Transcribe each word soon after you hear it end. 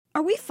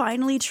Are we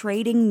finally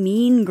trading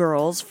mean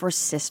girls for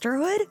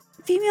sisterhood?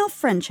 Female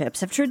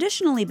friendships have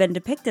traditionally been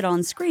depicted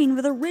on screen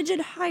with a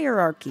rigid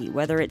hierarchy,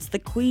 whether it's the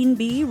queen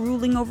bee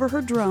ruling over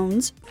her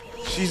drones.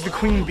 She's the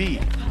queen bee,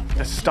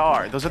 the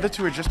star. Those other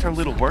two are just her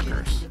little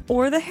workers.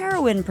 Or the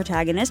heroine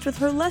protagonist with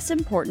her less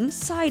important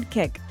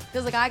sidekick.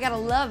 Feels like I gotta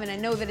love and I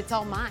know that it's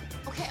all mine.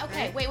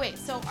 Okay, wait.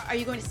 So are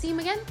you going to see him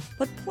again?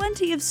 But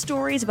plenty of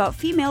stories about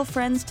female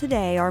friends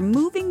today are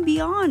moving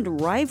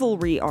beyond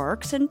rivalry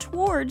arcs and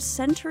towards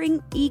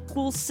centering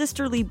equal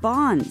sisterly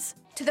bonds.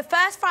 To the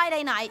first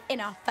Friday night in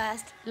our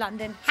first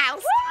London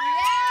house.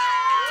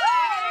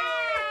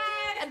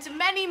 And to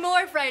many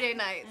more Friday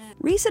nights.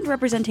 Recent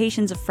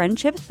representations of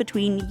friendships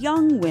between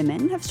young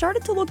women have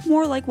started to look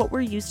more like what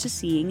we're used to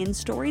seeing in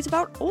stories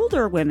about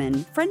older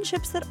women,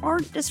 friendships that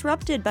aren't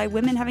disrupted by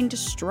women having to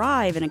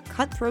strive in a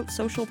cutthroat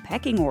social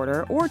pecking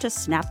order or to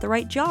snap the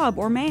right job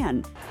or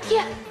man.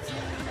 Yeah,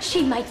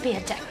 she might be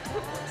a dick.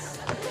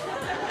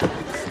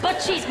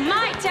 But she's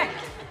my dick!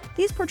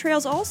 These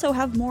portrayals also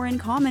have more in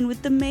common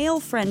with the male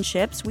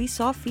friendships we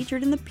saw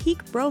featured in the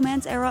peak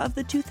bromance era of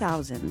the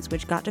 2000s,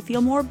 which got to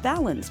feel more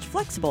balanced,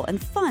 flexible, and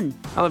fun.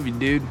 I love you,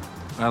 dude.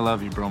 I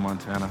love you, Bro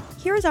Montana.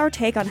 Here's our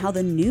take on how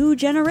the new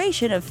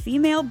generation of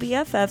female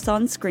BFFs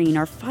on screen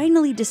are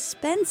finally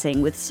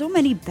dispensing with so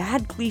many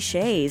bad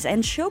cliches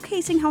and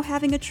showcasing how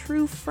having a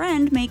true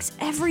friend makes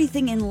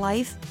everything in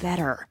life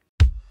better.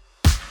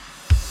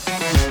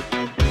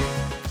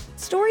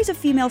 Stories of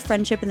female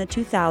friendship in the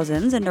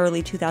 2000s and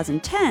early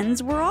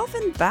 2010s were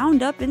often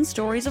bound up in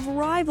stories of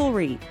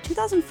rivalry.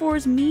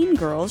 2004's Mean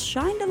Girls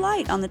shined a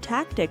light on the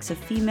tactics of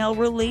female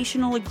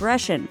relational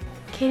aggression.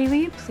 Katie, will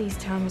you please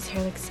tell him his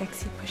hair looks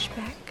sexy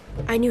pushback?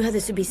 I knew how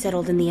this would be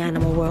settled in the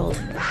animal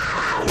world.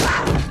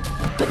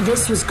 But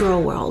this was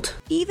girl world.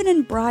 Even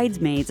in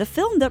Bridesmaids, a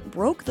film that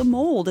broke the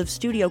mold of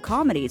studio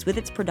comedies with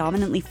its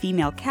predominantly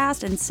female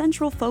cast and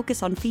central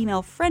focus on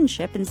female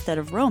friendship instead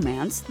of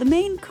romance, the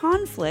main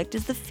conflict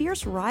is the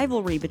fierce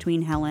rivalry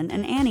between Helen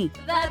and Annie.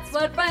 That's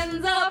what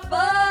friends are for!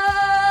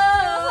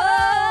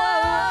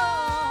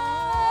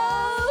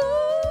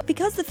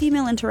 Because the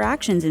female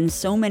interactions in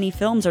so many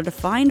films are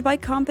defined by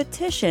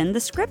competition, the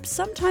scripts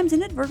sometimes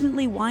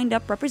inadvertently wind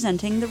up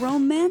representing the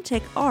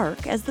romantic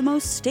arc as the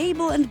most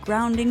stable and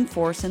grounding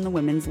force in the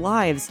women's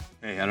lives.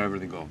 Hey, how'd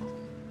everything go?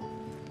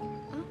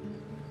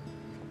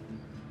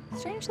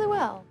 Strangely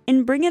well.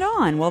 In Bring It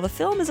On, while the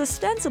film is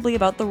ostensibly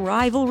about the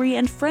rivalry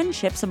and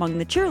friendships among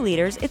the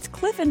cheerleaders, it's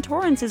Cliff and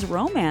Torrance's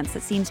romance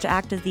that seems to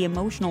act as the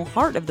emotional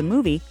heart of the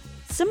movie.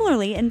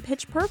 Similarly, in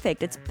Pitch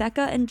Perfect, it's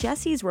Becca and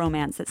Jesse's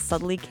romance that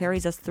subtly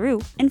carries us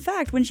through. In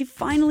fact, when she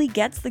finally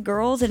gets the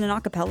girls in an a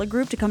cappella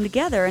group to come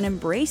together and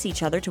embrace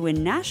each other to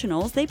win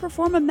nationals, they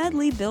perform a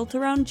medley built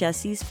around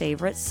Jesse's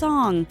favorite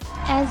song.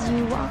 As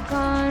you walk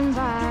on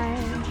by,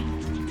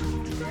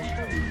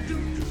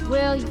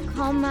 will you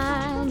call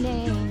my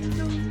name?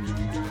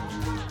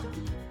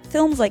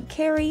 Films like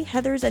Carrie,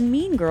 Heathers, and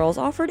Mean Girls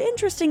offered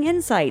interesting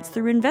insights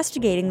through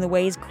investigating the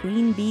ways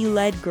queen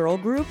bee-led girl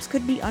groups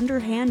could be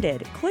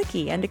underhanded,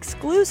 cliquey, and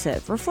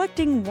exclusive,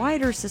 reflecting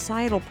wider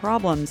societal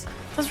problems.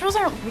 Those rules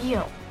aren't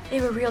real.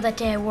 They were real that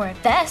day I wore a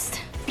vest.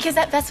 Because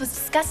that vest was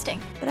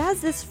disgusting. But as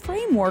this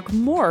framework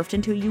morphed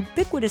into a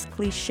ubiquitous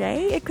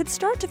cliche, it could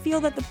start to feel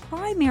that the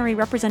primary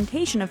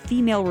representation of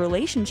female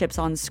relationships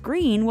on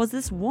screen was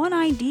this one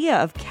idea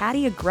of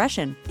catty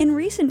aggression. In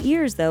recent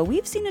years, though,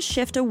 we've seen a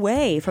shift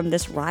away from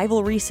this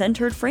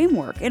rivalry-centered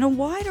framework in a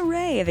wide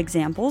array of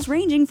examples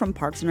ranging from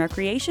Parks and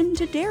Recreation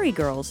to Dairy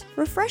Girls.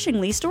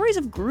 Refreshingly, stories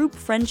of group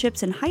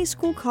friendships in high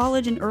school,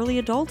 college, and early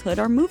adulthood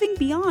are moving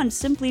beyond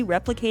simply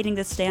replicating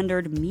the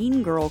standard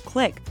mean girl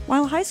clique.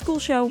 While high school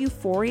show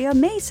Euphoria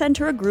may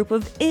center a group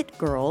of it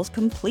girls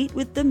complete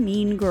with the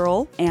mean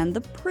girl and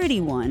the pretty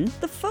one,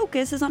 the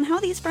focus is on how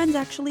these friends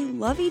actually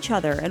love each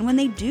other, and when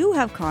they do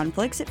have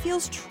conflicts, it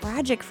feels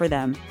tragic for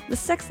them. The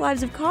Sex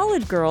Lives of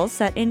College Girls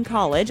set in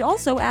college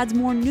also adds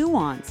more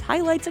nuance,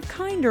 highlights a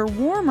kinder,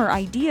 warmer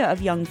idea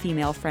of young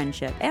female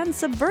friendship, and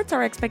subverts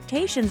our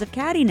expectations of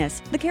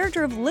cattiness. The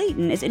character of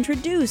Leighton is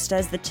introduced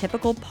as the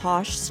typical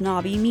posh,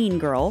 snobby mean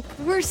girl.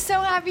 We're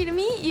so happy to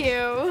meet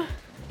you.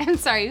 I'm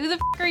sorry, who the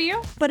are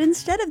you? But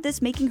instead of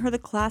this making her the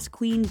class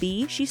queen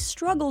bee, she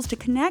struggles to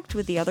connect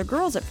with the other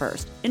girls at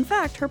first. In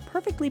fact, her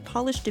perfectly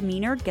polished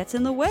demeanor gets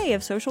in the way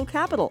of social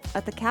capital.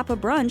 At the Kappa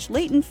brunch,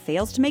 Leighton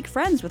fails to make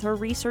friends with her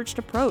researched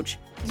approach.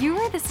 You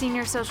were the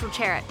senior social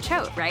chair at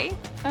Choate, right?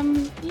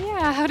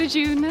 Yeah, how did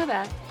you know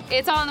that?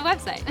 It's all on the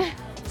website.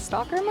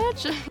 Stalker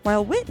much?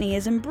 While Whitney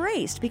is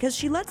embraced because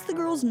she lets the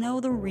girls know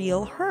the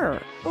real her.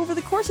 Over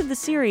the course of the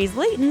series,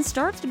 Leighton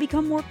starts to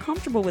become more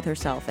comfortable with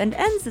herself and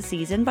ends the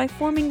season by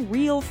forming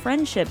real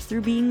friendships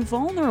through being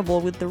vulnerable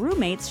with the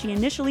roommates she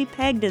initially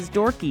pegged as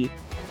dorky.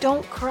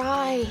 Don't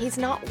cry, he's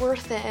not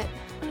worth it.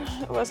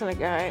 It wasn't a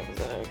guy, it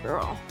was a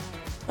girl.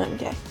 I'm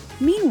gay.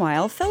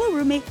 Meanwhile, fellow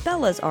roommate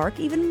Bella's arc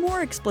even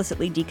more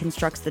explicitly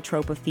deconstructs the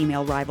trope of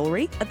female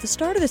rivalry. At the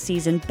start of the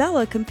season,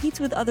 Bella competes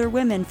with other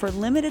women for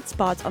limited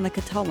spots on the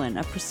Catullin,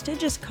 a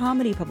prestigious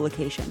comedy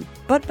publication.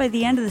 But by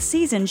the end of the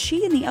season,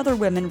 she and the other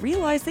women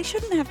realize they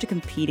shouldn't have to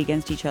compete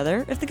against each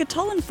other. If the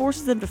Catullin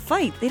forces them to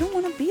fight, they don't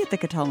want to be at the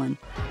Catullin.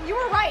 You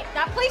were right.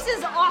 That place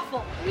is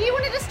awful. We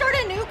wanted to start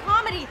a new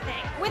comedy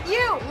thing with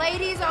you.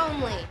 Ladies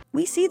only.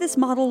 We see this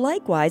model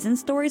likewise in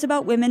stories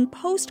about women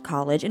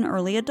post-college and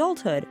early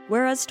adulthood,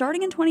 whereas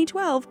starting in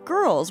 2012,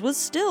 Girls was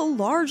still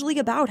largely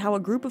about how a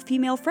group of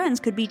female friends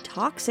could be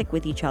toxic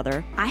with each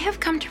other. I have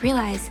come to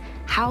realize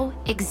how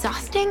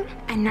exhausting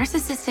and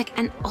narcissistic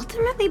and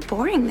ultimately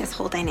boring this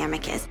whole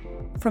dynamic is.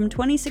 From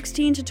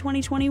 2016 to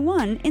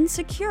 2021,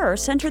 Insecure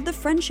centered the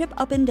friendship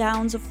up and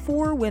downs of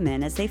 4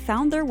 women as they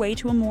found their way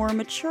to a more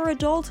mature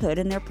adulthood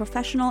in their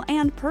professional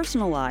and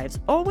personal lives,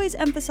 always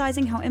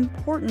emphasizing how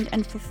important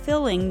and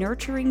fulfilling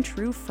nurturing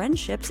true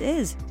friendships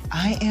is.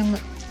 I am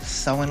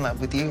so in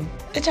love with you.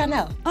 Did y'all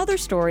know? Other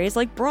stories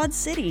like Broad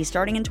City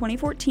starting in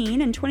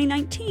 2014 and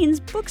 2019's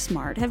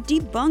Booksmart have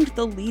debunked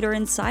the leader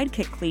and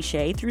sidekick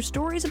cliche through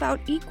stories about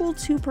equal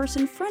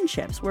two-person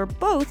friendships where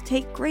both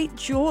take great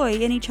joy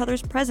in each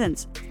other's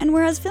presence. And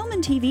whereas film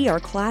and TV are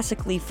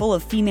classically full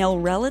of female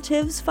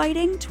relatives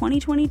fighting,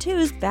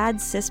 2022's Bad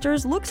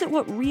Sisters looks at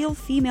what real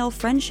female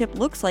friendship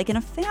looks like in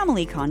a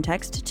family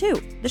context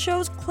too. The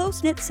show's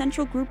close-knit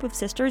central group of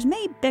sisters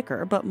may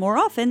bicker, but more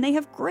often they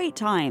have great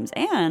times,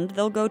 and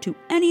they'll go to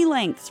any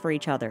lengths for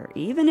each other,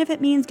 even if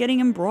it means getting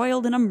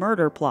embroiled in a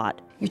murder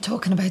plot. You're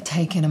talking about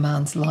taking a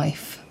man's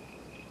life.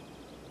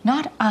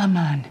 Not a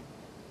man.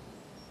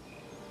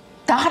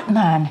 That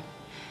man.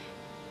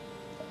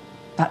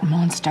 That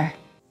monster.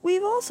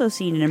 We've also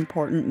seen an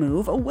important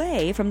move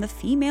away from the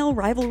female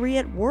rivalry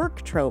at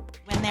work trope.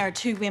 When there are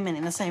 2 women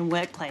in the same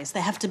workplace,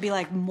 they have to be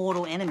like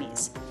mortal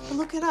enemies. But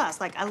look at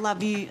us, like, I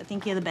love you, I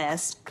think you're the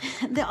best.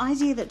 The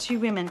idea that 2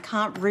 women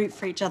can't root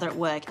for each other at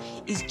work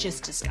is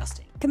just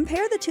disgusting.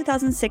 Compare the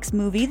 2006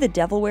 movie The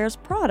Devil Wears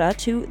Prada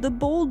to The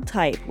Bold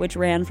Type, which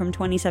ran from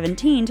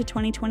 2017 to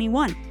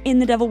 2021. In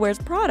The Devil Wears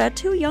Prada,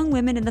 2 young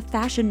women in the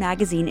fashion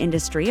magazine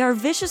industry are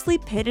viciously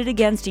pitted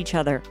against each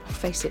other.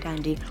 Face it,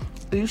 Andy.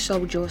 You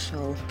sold your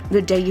soul.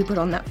 The day you put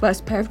on that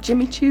first pair of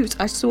Jimmy Choos,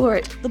 I saw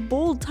it. The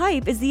Bold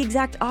Type is the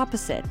exact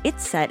opposite.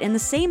 It's set in the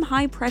same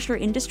high-pressure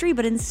industry,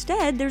 but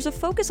instead there's a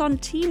focus on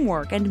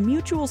teamwork and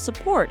mutual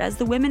support as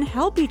the women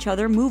help each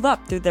other move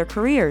up through their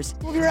careers.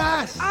 Move your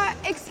ass!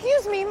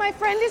 Excuse me, my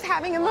friend is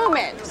having a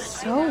moment.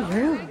 So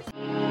rude.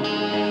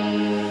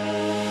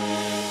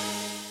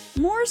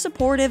 More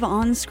supportive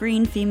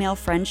on-screen female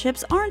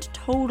friendships aren't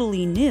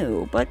totally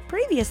new, but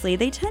previously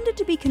they tended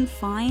to be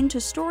confined to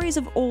stories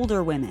of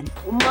older women.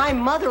 My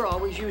mother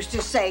always used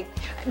to say,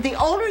 the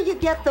older you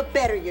get, the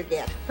better you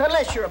get,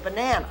 unless you're a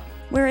banana.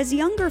 Whereas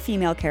younger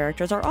female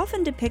characters are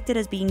often depicted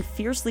as being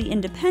fiercely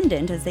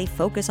independent as they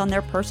focus on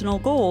their personal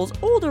goals,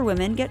 older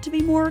women get to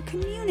be more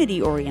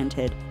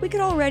community-oriented. We could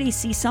already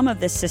see some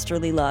of this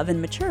sisterly love and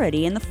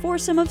maturity in the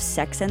foursome of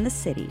Sex and the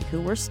City,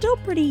 who were still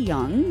pretty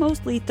young,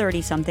 mostly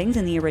 30-somethings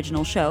in the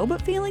original show,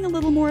 but feeling a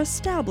little more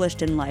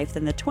established in life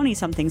than the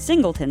 20-something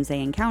singletons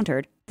they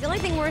encountered. The only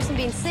thing worse than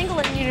being single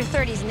and in your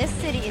 30s in this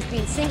city is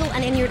being single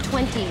and in your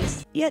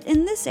 20s. Yet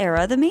in this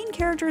era, the main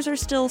characters are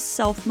still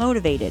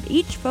self-motivated,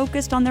 each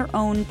focused on their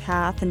own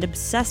path and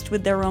obsessed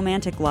with their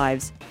romantic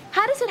lives.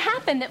 How does it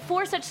happen that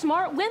 4 such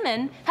smart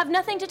women have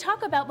nothing to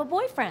talk about but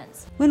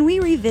boyfriends? When we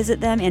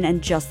revisit them in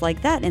And Just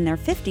Like That in their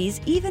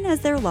 50s, even as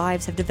their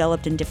lives have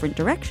developed in different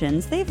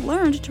directions, they've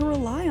learned to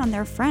rely on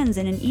their friends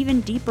in an even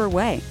deeper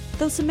way.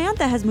 Though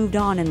Samantha has moved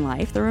on in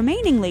life, the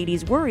remaining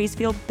ladies' worries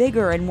feel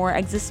bigger and more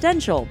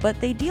existential, but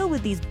they deal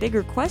with these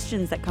bigger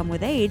questions that come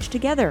with age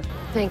together.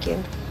 Thank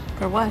you.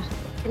 For what?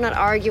 For not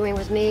arguing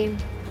with me,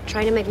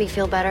 trying to make me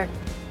feel better.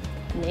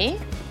 Me?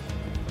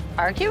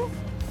 Argue?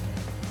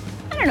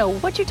 I don't know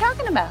what you're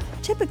talking about.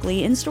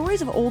 Typically, in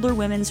stories of older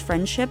women's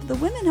friendship, the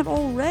women have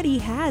already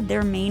had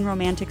their main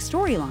romantic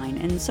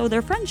storyline, and so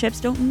their friendships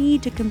don't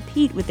need to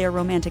compete with their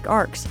romantic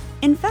arcs.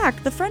 In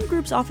fact, the friend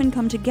groups often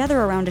come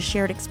together around a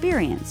shared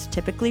experience,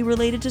 typically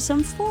related to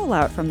some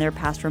fallout from their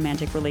past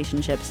romantic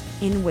relationships.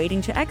 In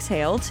Waiting to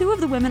Exhale, 2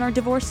 of the women are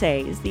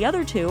divorcees, the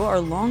other 2 are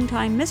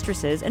longtime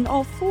mistresses, and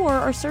all 4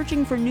 are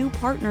searching for new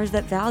partners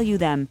that value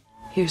them.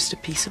 Here's the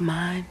peace of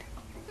mind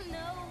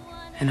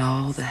and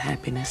all the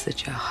happiness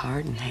that your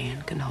heart and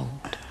hand can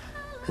hold,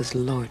 because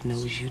Lord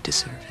knows you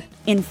deserve it.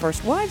 In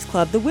First Wives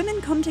Club, the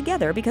women come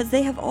together because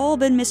they have all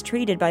been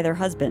mistreated by their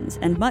husbands,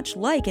 and much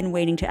like in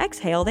Waiting to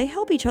Exhale, they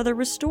help each other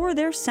restore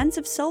their sense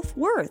of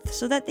self-worth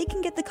so that they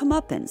can get the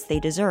comeuppance they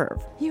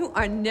deserve. You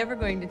are never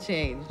going to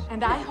change.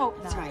 And I hope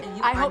not. That's right.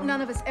 I hope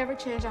none of us ever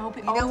change. I hope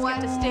we always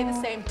get to stay the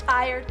same,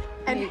 tired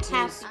and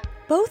happy.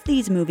 Both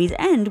these movies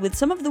end with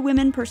some of the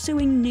women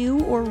pursuing new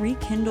or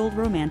rekindled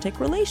romantic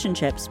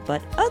relationships,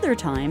 but other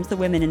times the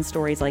women in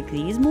stories like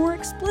these more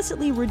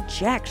explicitly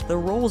reject the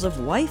roles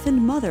of wife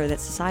and mother that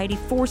society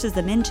forces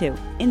them into.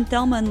 In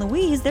Thelma and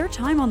Louise, their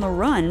time on the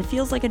run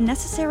feels like a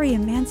necessary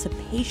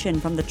emancipation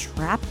from the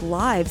trapped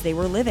lives they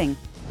were living.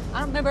 I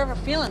don't remember ever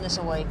feeling this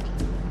awake.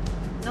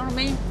 You know what I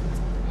mean?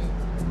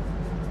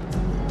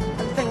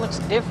 Everything looks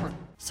different.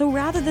 So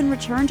rather than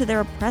return to their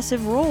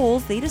oppressive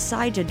roles, they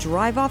decide to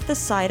drive off the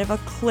side of a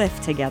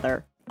cliff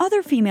together.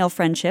 Other female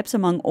friendships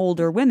among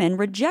older women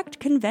reject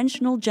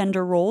conventional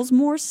gender roles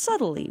more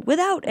subtly,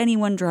 without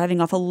anyone driving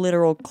off a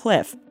literal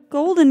cliff.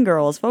 Golden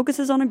Girls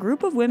focuses on a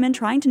group of women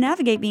trying to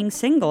navigate being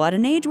single at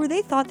an age where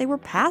they thought they were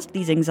past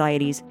these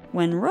anxieties.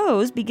 When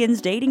Rose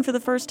begins dating for the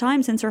first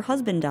time since her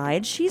husband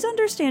died, she's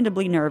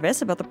understandably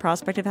nervous about the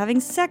prospect of having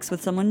sex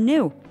with someone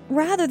new.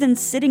 Rather than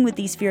sitting with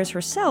these fears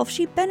herself,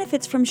 she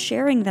benefits from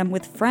sharing them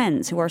with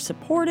friends who are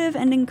supportive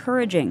and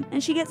encouraging,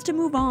 and she gets to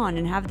move on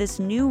and have this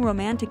new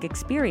romantic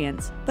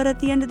experience. But at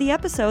the end of the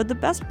episode, the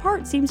best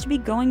part seems to be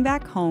going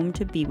back home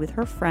to be with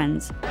her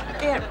friends.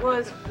 It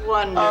was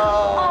wonderful.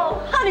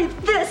 Oh, honey,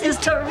 this is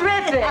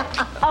terrific.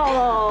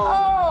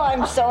 Oh,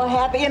 I'm so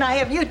happy, and I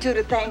have you two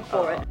to thank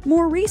for it.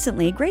 More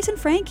recently, Grace and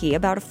Frankie,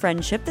 about a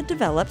friendship that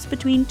develops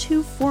between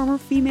two former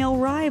female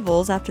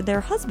rivals after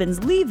their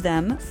husbands leave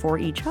them for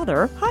each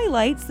other,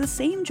 highlights the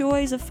same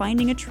joys of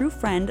finding a true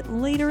friend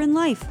later in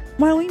life.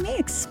 While we may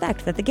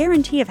expect that the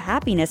guarantee of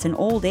happiness in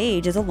old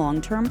age is a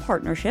long-term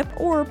partnership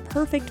or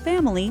perfect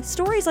family,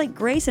 stories like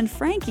Grace and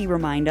Frankie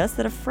remind us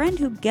that a friend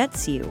who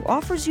gets you,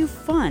 offers you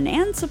fun,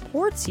 and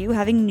supports you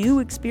having new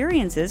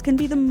experiences can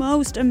be the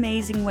most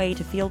amazing way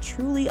to feel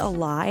truly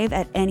alive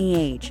at any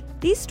age.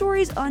 These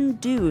stories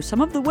undo some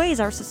of the ways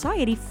our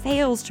society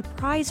fails to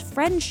prize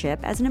friendship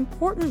as an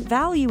important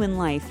value in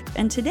life.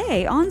 And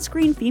today,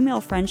 on-screen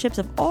female friendships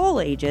of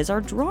all ages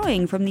are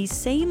drawing from these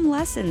same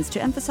lessons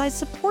to emphasize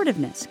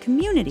supportiveness,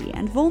 community,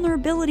 and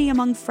vulnerability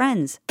among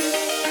friends.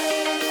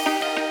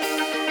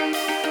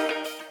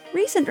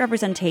 Recent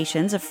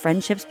representations of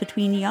friendships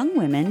between young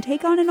women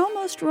take on an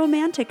almost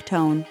romantic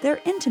tone.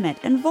 They're intimate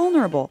and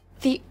vulnerable.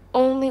 The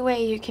only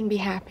way you can be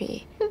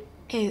happy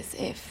is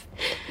if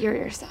you're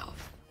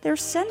yourself. They're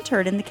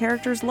centered in the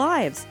characters'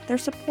 lives. They're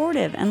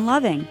supportive and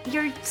loving.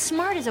 You're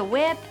smart as a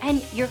whip,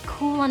 and you're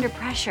cool under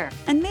pressure.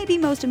 And maybe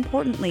most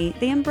importantly,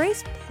 they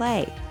embrace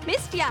play.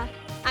 Missed ya.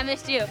 I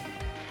missed you.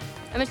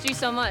 I missed you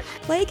so much.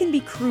 Play can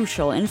be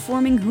crucial in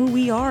forming who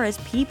we are as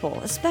people,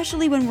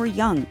 especially when we're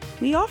young.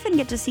 We often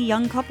get to see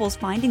young couples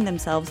finding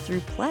themselves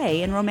through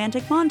play in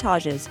romantic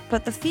montages,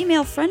 but the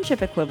female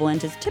friendship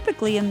equivalent is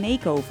typically a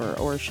makeover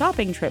or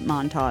shopping trip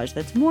montage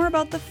that's more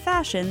about the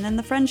fashion than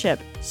the friendship.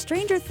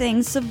 Stranger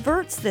Things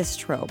subverts this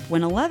trope.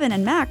 When Eleven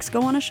and Max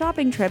go on a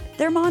shopping trip,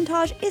 their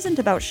montage isn't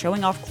about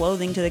showing off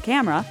clothing to the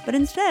camera, but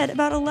instead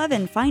about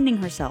Eleven finding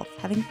herself,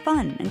 having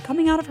fun, and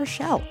coming out of her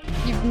shell.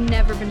 You've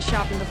never been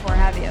shopping before,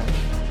 have you?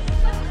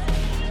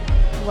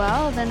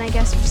 Well, then I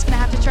guess we're just gonna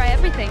have to try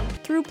everything.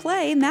 Through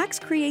play, Max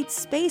creates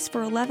space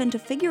for Eleven to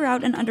figure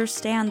out and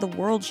understand the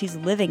world she's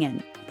living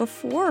in.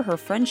 Before her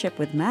friendship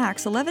with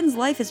Max, Eleven's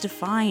life is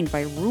defined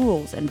by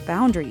rules and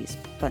boundaries.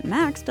 But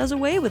Max does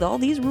away with all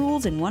these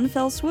rules in one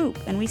fell swoop,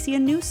 and we see a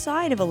new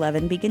side of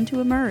Eleven begin to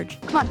emerge.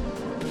 Come on.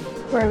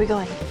 Where are we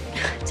going?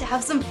 To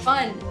have some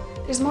fun.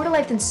 There's more to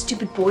life than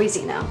stupid boys,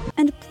 you know.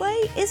 And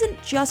play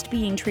isn't just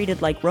being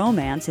treated like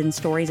romance in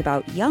stories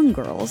about young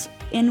girls.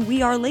 In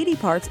We Are Lady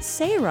Parts,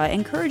 Sarah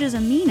encourages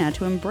Amina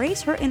to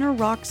embrace her inner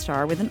rock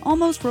star with an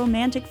almost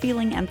romantic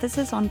feeling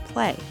emphasis on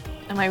play.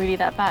 Am I really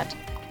that bad?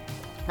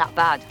 Not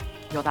bad.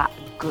 You're that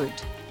good.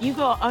 You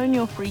gotta own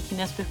your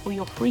freakiness before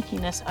your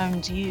freakiness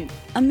owns you.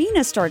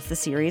 Amina starts the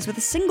series with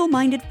a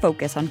single-minded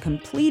focus on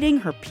completing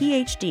her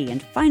PhD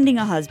and finding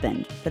a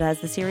husband. But as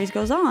the series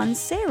goes on,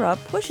 Sarah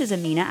pushes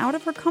Amina out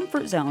of her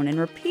comfort zone and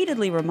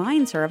repeatedly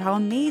reminds her of how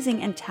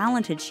amazing and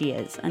talented she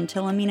is,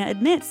 until Amina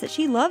admits that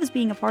she loves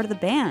being a part of the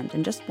band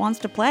and just wants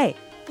to play.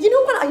 You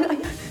know what?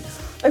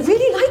 I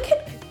really like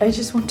it. I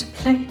just want to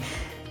play.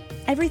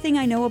 Everything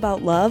I Know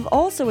About Love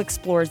also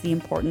explores the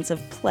importance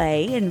of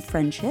play in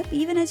friendship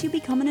even as you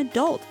become an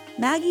adult.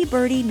 Maggie,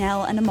 Birdie,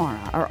 Nell, and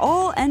Amara are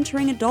all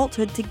entering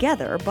adulthood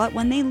together, but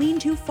when they lean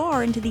too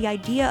far into the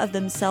idea of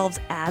themselves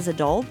as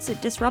adults,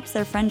 it disrupts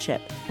their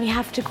friendship. We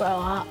have to grow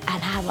up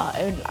and have our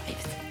own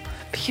lives.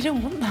 But you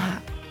don't want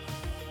that.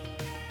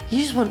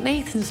 You just want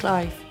Nathan's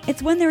life.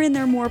 It's when they're in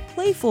their more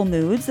playful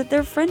moods that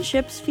their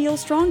friendships feel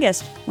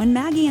strongest. When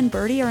Maggie and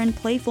Birdie are in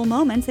playful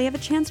moments, they have a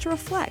chance to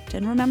reflect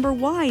and remember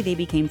why they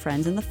became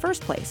friends in the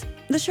first place.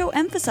 The show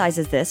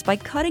emphasizes this by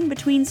cutting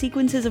between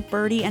sequences of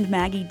Birdie and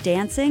Maggie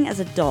dancing as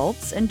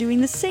adults and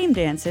doing the same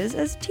dances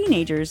as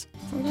teenagers.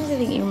 Sometimes I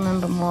think you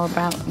remember more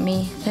about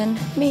me than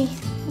me.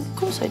 Of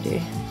course I do.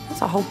 That's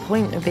the whole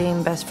point of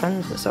being best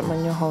friends with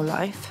someone your whole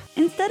life.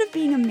 Instead of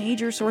being a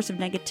major source of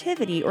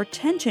negativity or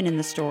tension in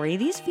the story,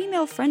 these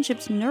female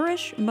friendships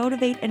nourish,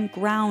 motivate, and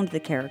ground the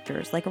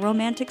characters like a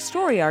romantic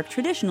story arc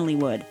traditionally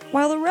would.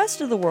 While the rest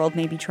of the world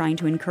may be trying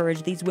to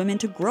encourage these women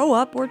to grow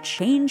up or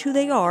change who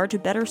they are to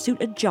better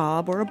suit a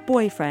job or a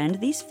boyfriend,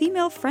 these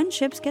female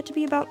friendships get to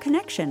be about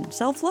connection,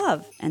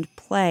 self-love, and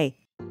play.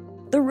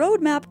 The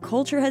roadmap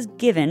culture has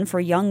given for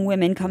young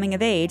women coming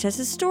of age has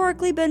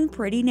historically been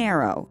pretty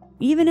narrow.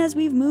 Even as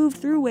we've moved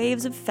through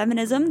waves of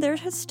feminism, there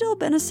has still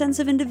been a sense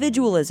of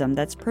individualism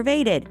that's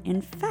pervaded.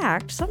 In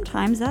fact,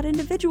 sometimes that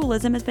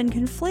individualism has been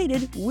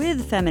conflated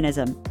with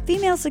feminism.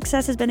 Female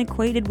success has been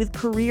equated with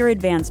career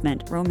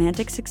advancement,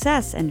 romantic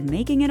success, and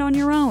making it on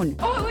your own.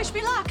 Oh, wish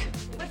me luck.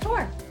 What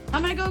for?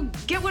 I'm gonna go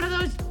get one of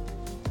those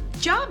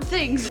job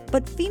things.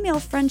 But female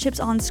friendships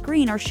on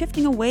screen are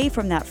shifting away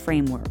from that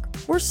framework.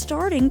 We're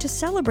starting to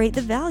celebrate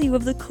the value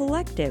of the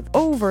collective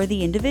over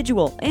the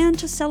individual, and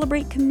to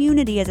celebrate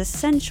community as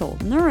essential,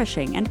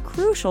 nourishing, and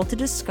crucial to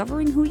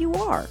discovering who you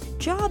are.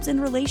 Jobs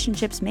and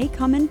relationships may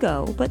come and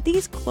go, but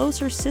these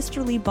closer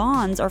sisterly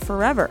bonds are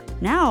forever.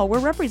 Now we're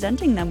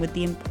representing them with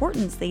the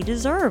importance they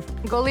deserve.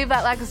 Go leave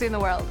that legacy in the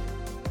world.